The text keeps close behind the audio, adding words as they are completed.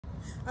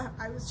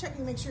I was checking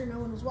to make sure no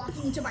one was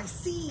walking into my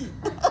scene.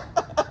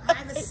 I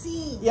have a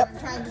scene. Yep. I'm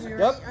trying to do, right?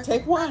 Yep. Okay.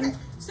 Take one. Okay.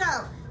 So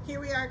here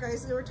we are,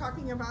 guys. We're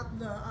talking about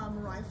the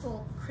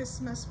rifle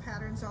Christmas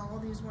patterns,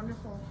 all these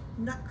wonderful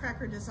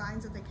nutcracker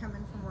designs that they come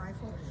in from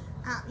rifle.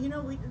 You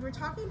know, we're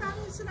talking about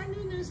this in our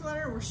new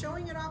newsletter. We're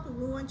showing it off, but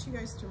we want you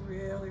guys to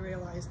really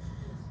realize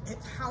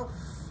how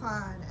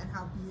fun and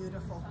how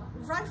beautiful.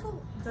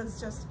 Rifle does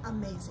just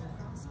amazing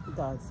things. It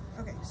does.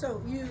 Okay,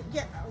 so you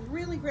get a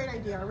really great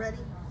idea already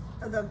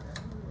of the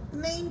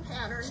main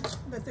pattern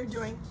that they're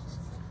doing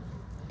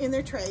in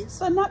their trays.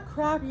 The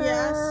nutcracker.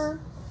 Yes,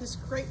 this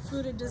great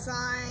fluted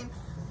design,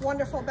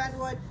 wonderful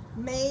bedwood,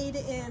 made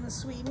in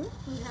Sweden.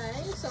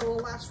 Okay, so it will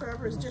last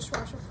forever, is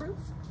dishwasher proof.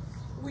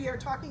 We are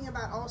talking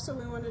about also,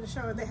 we wanted to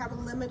show they have a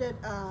limited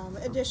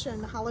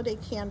edition holiday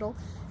candle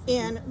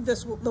in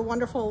the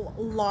wonderful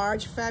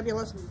large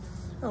fabulous,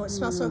 oh, it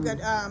smells so good.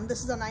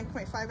 This is a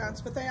 9.5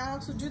 ounce, but they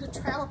also do the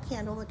travel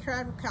candle. The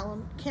travel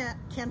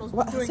candles.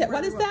 What is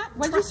that?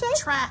 What did you say?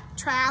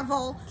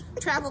 Travel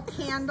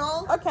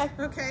candle. Okay.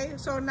 Okay,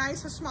 so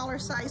nice, a smaller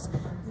size.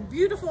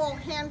 Beautiful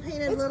hand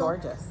painted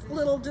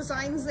little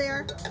designs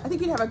there. I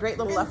think you'd have a great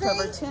little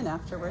leftover tin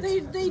afterwards.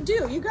 They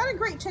do. You got a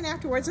great tin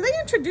afterwards. They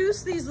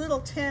introduced these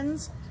little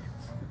tins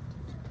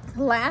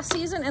last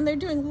season, and they're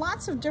doing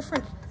lots of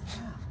different.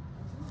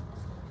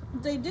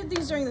 They did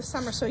these during the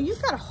summer, so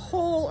you've got a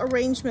whole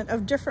arrangement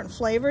of different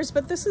flavors,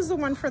 but this is the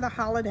one for the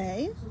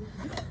holiday.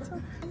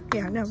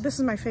 Yeah, no, this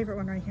is my favorite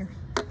one right here.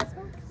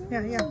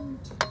 Yeah, yeah.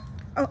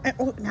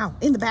 Oh, now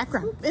in the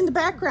background.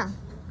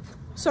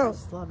 So I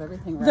just love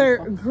everything rifle. They're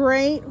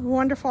great,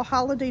 wonderful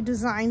holiday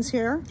designs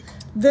here.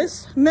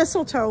 This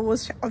mistletoe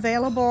was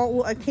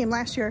available, it came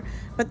last year,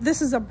 but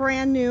this is a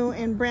brand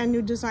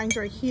new designs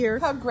right here.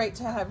 How great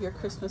to have your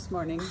Christmas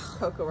morning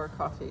cocoa or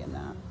coffee in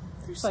that.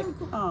 They're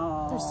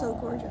so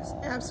gorgeous,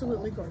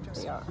 absolutely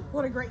gorgeous. They are.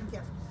 What a great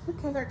gift.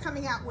 Okay. They're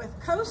coming out with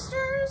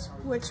coasters,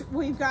 which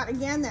we've got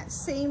again that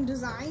same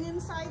design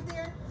inside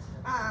there.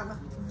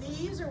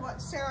 These are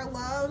what Sarah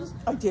loves.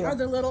 I do. Are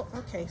the little,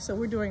 okay, so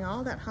we're doing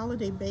all that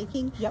holiday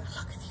baking. Yep.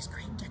 Look at these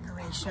great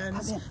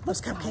decorations. Man,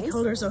 those cupcake guys,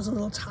 holders, those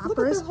little toppers.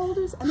 Look at the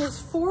holders, and there's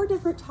 4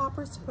 different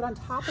toppers to put on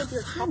top of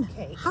your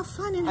cupcake. How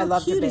fun and how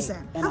cute is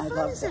that? And How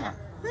fun is that?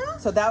 Huh?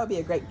 So that would be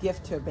a great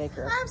gift to a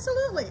baker.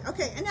 Absolutely.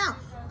 Okay, and now,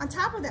 on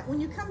top of that,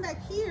 when you come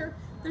back here,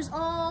 there's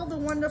all the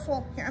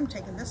wonderful, here, I'm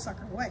taking this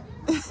sucker away.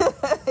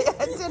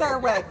 It's in our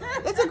way.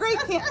 It's a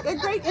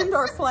great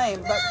indoor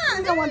flame, but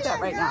we don't want that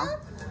right now.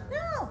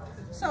 No.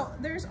 So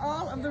there's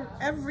all of the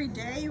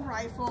everyday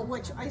rifle,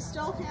 which I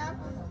still have.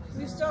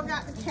 We've still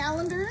got the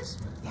calendars.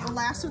 Yeah. The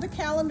last of the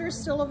calendars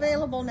still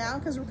available now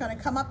because we're going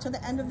to come up to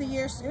the end of the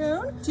year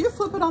soon. Do you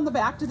flip it on the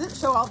back? Does it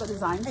show all the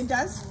designs? It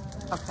does.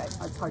 Okay,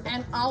 that's hard.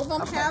 And all of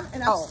them have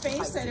enough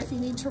space that if you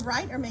need to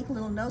write or make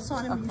little notes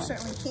on them, you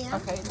certainly can.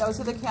 Okay, those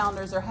are the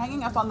calendars. They're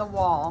hanging up on the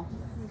wall,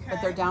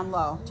 but they're down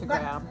low to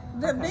grab.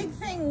 The big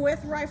thing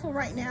with rifle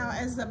right now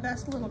as the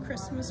best little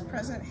Christmas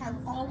present have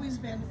always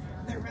been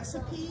their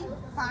recipe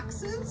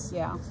boxes.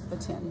 Yeah, the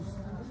tin.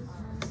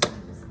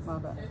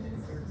 Love it.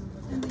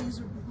 And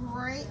these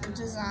great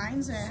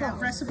designs that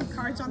have recipe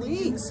cards on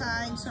the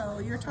inside. So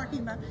you're talking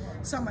about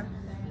someone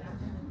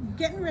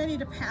getting ready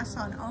to pass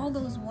on all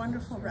those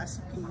wonderful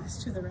recipes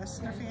to the rest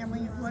of their family.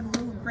 One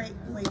real great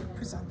way to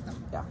present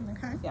them. Yeah.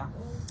 Okay. Yeah.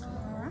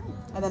 All right.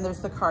 And then there's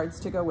the cards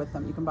to go with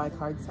them. You can buy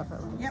cards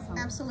separately. Yep,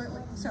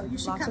 absolutely. So you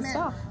should come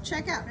in,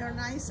 check out. They're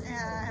nice.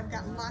 I've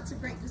got lots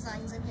of great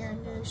designs in here,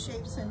 new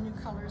shapes and new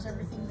colors,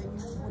 everything that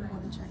you would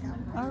want to check out.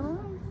 All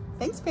right.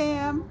 Thanks,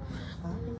 Pam. Bye.